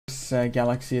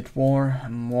Galaxy at War, a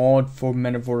mod for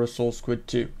Metaphor Assault Squad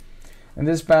 2. In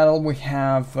this battle we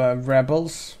have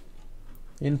rebels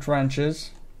in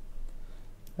trenches,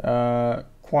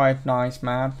 quite nice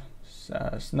map,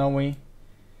 snowy,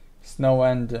 snow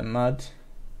and mud,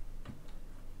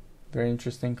 very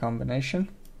interesting combination.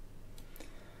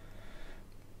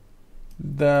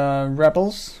 The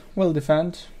rebels will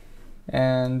defend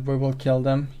and we will kill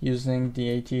them using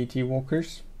the AT-AT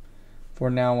walkers. For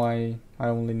now I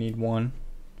only need one.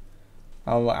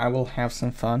 I will have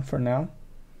some fun for now.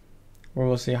 We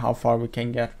will see how far we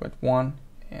can get with one,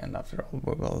 and after all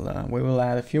we will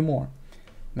add a few more,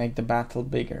 make the battle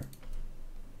bigger.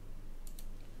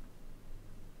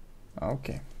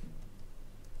 Okay.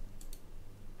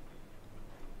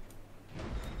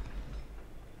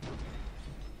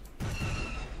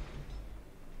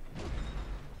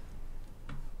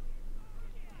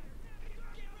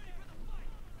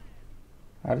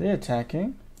 Are they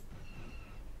attacking?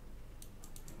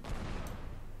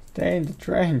 Stay in the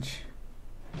trench.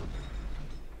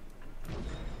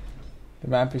 The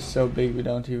map is so big we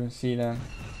don't even see them.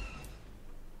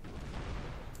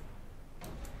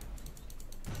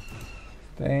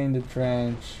 Stay in the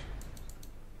trench.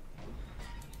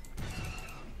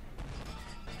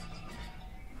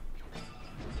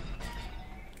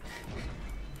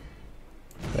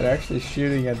 They're actually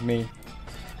shooting at me.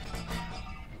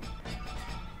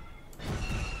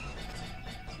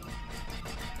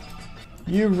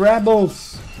 You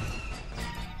rebels!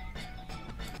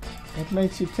 What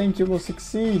makes you think you will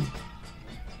succeed?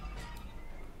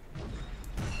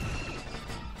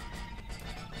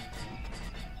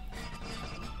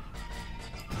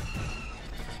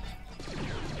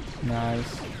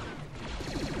 Nice.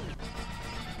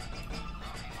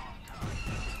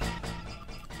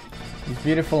 It's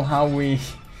beautiful how we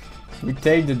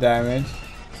take the damage.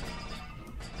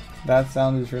 That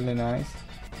sound is really nice.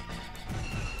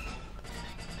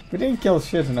 We didn't kill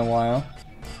shit in a while.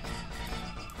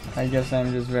 I guess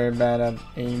I'm just very bad at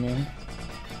aiming.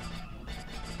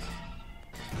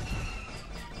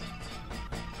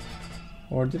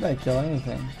 Or did I kill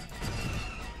anything?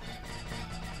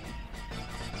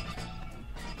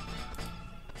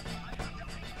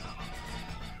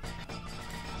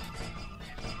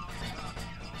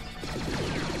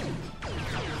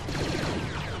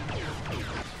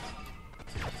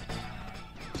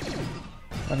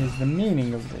 What is the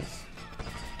meaning of this?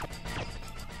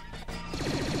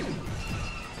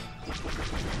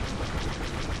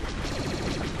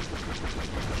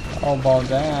 How about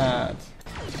that?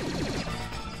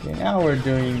 Okay, now we're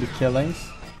doing the killings.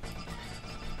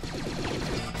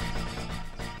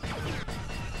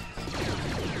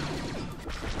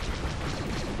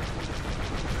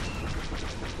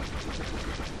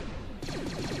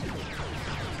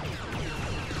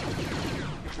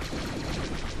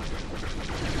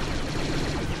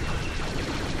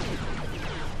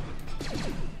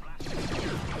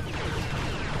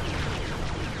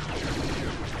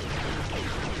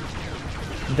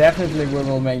 Definitely we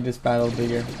will make this battle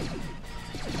bigger.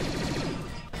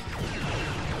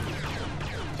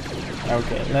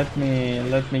 Okay, let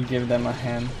me give them a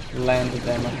hand. Land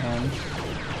them a hand.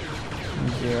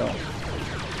 0.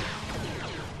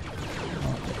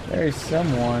 Okay, there is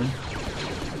someone.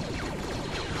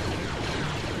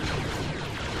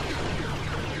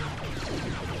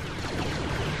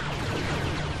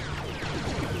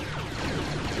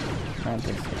 Not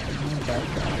this guy. Not that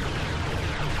guy.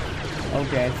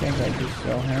 Okay, I think I just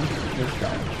saw him. This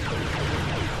guy.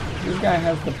 This guy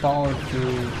has the power to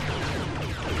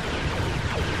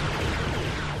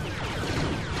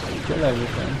kill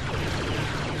everything.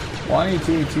 One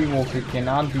AT-AT walker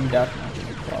cannot be that much of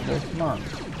a trouble. Come on.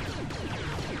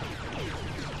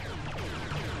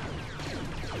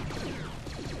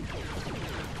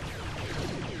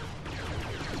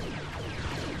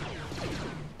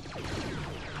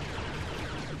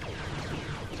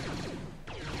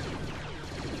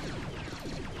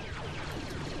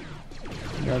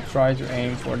 I'll try to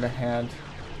aim for the head.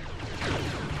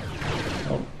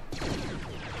 Oh.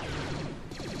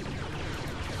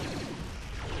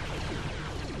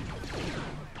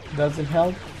 Does it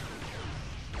help?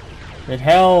 It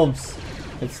helps!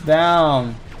 It's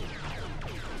down!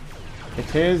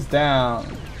 It is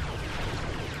down!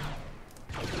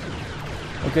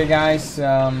 Okay guys,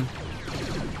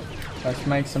 let's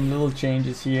make some little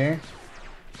changes here.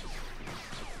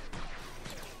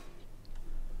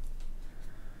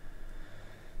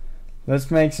 Let's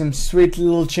make some sweet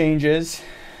little changes.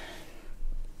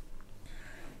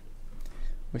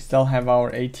 We still have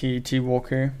our AT-AT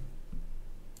walker.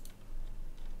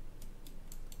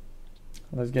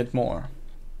 Let's get more.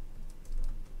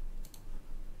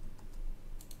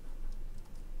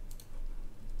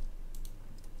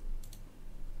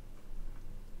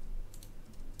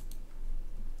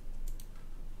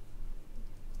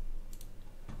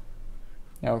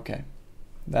 Okay,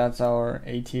 that's our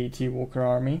AT-AT Walker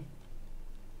army.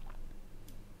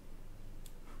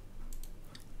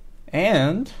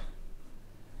 And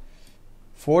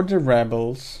for the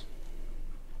rebels,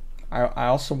 I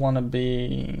also want to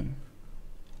be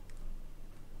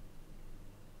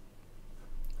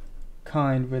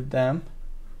kind with them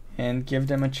and give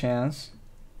them a chance.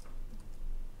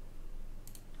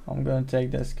 I'm gonna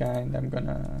take this guy and I'm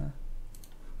gonna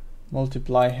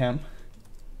multiply him.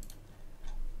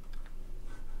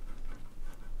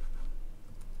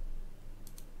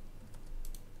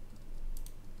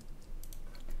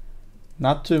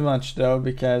 Not too much though,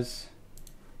 because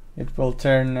it will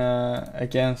turn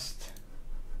against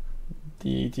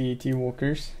the AT-AT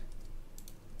walkers.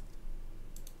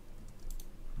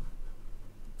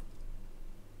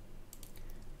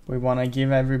 We want to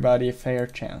give everybody a fair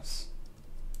chance.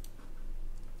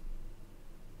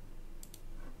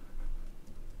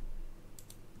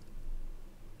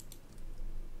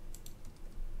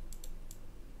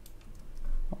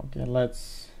 Okay,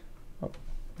 let's... Oh,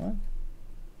 what?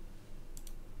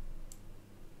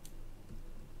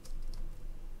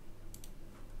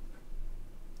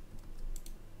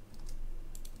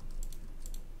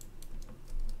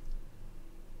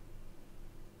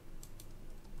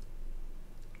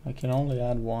 I can only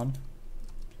add one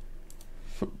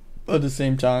at the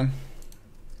same time.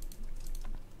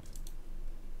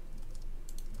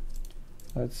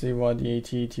 Let's see what the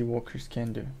AT-AT walkers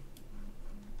can do.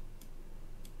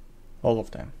 All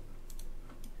of them.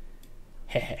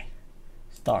 Hehe.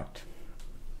 Start.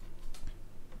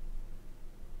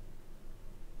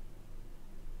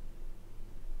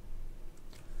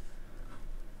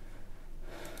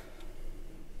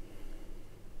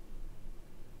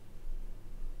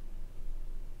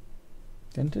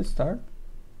 Didn't it start?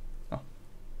 Oh.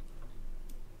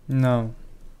 No.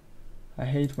 I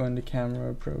hate when the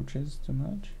camera approaches too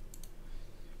much.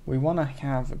 We want to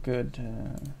have a good...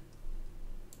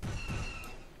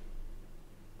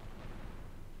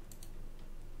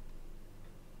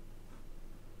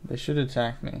 They should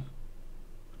attack me.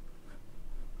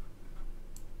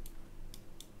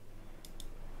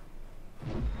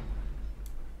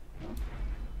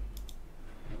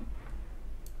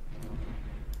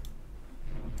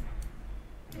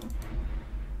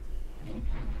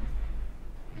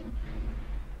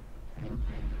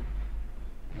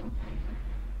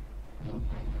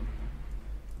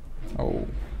 Oh,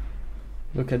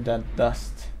 look at that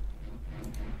dust.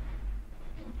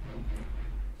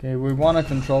 Okay, we want to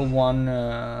control one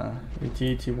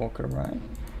AT-AT walker, right?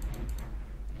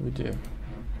 We do.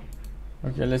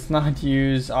 Okay, let's not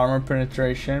use armor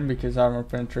penetration, because armor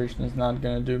penetration is not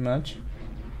gonna do much.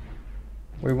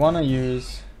 We want to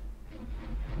use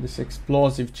this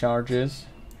explosive charges,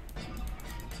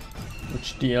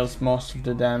 which deals most of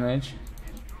the damage.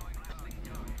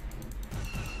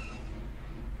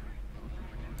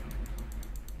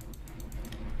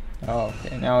 Oh,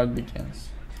 okay, now it begins.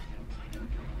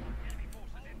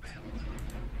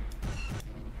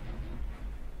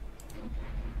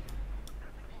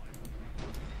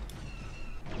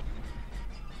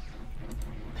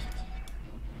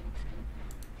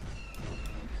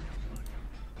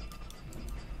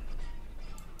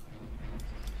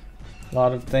 A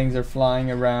lot of things are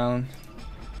flying around.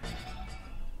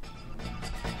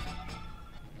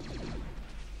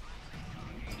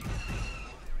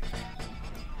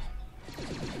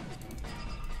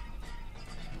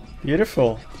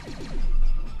 Beautiful.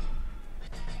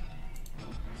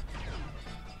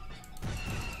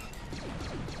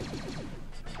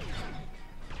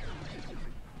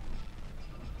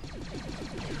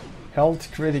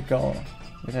 Health critical.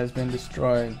 It has been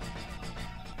destroyed.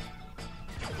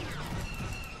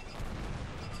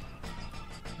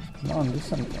 Come on, do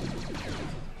something.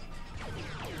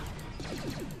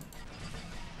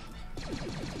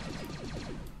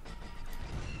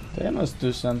 They must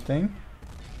do something.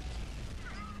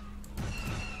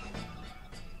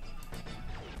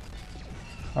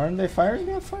 Aren't they firing?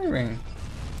 They're firing.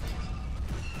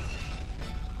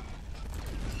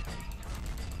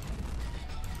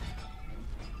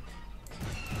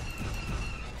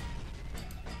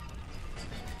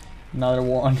 Another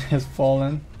one has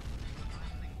fallen.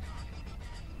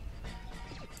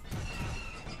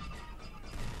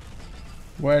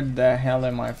 Where the hell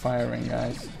am I firing,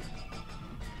 guys?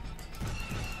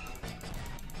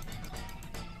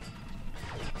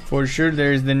 For sure,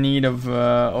 there is the need of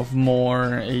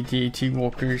more AT-AT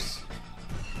walkers.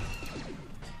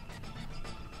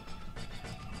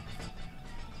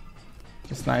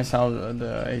 It's nice how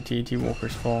the AT-AT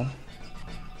walkers fall.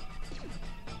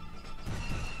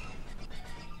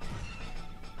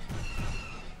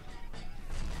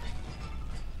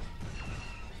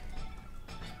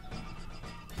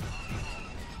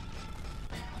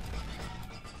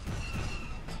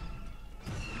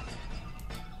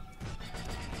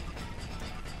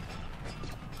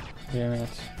 Damn it.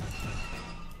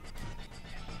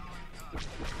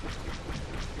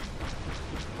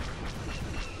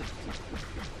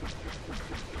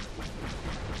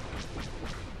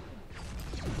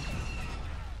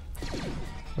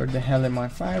 Where the hell am I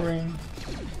firing?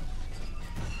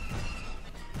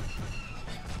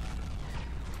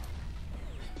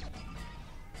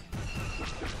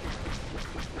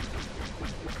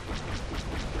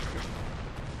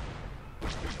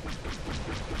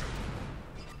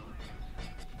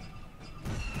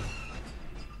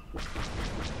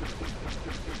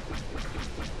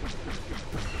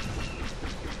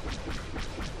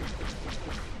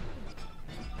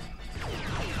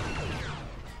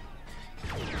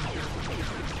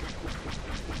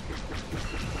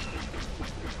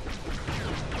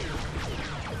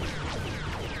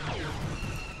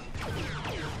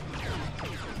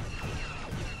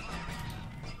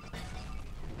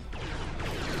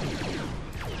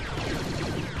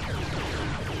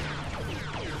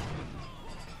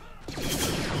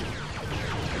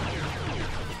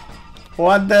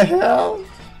 What the hell?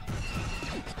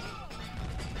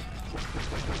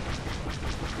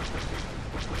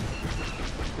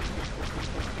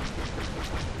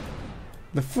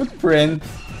 The footprints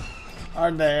are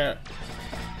there.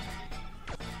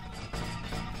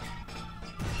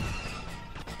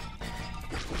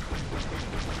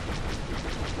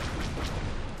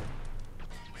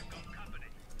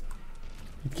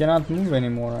 It cannot move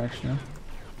anymore, actually.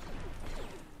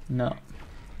 No.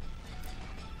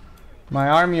 My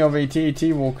army of AT-AT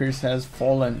walkers has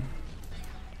fallen.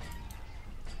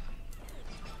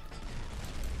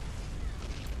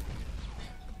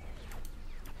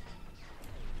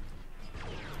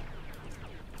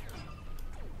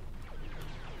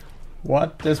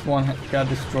 What? This one got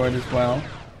destroyed as well.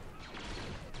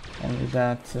 Only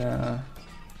that...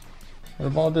 what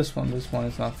about this one? This one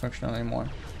is not functional anymore.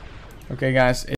 Okay guys.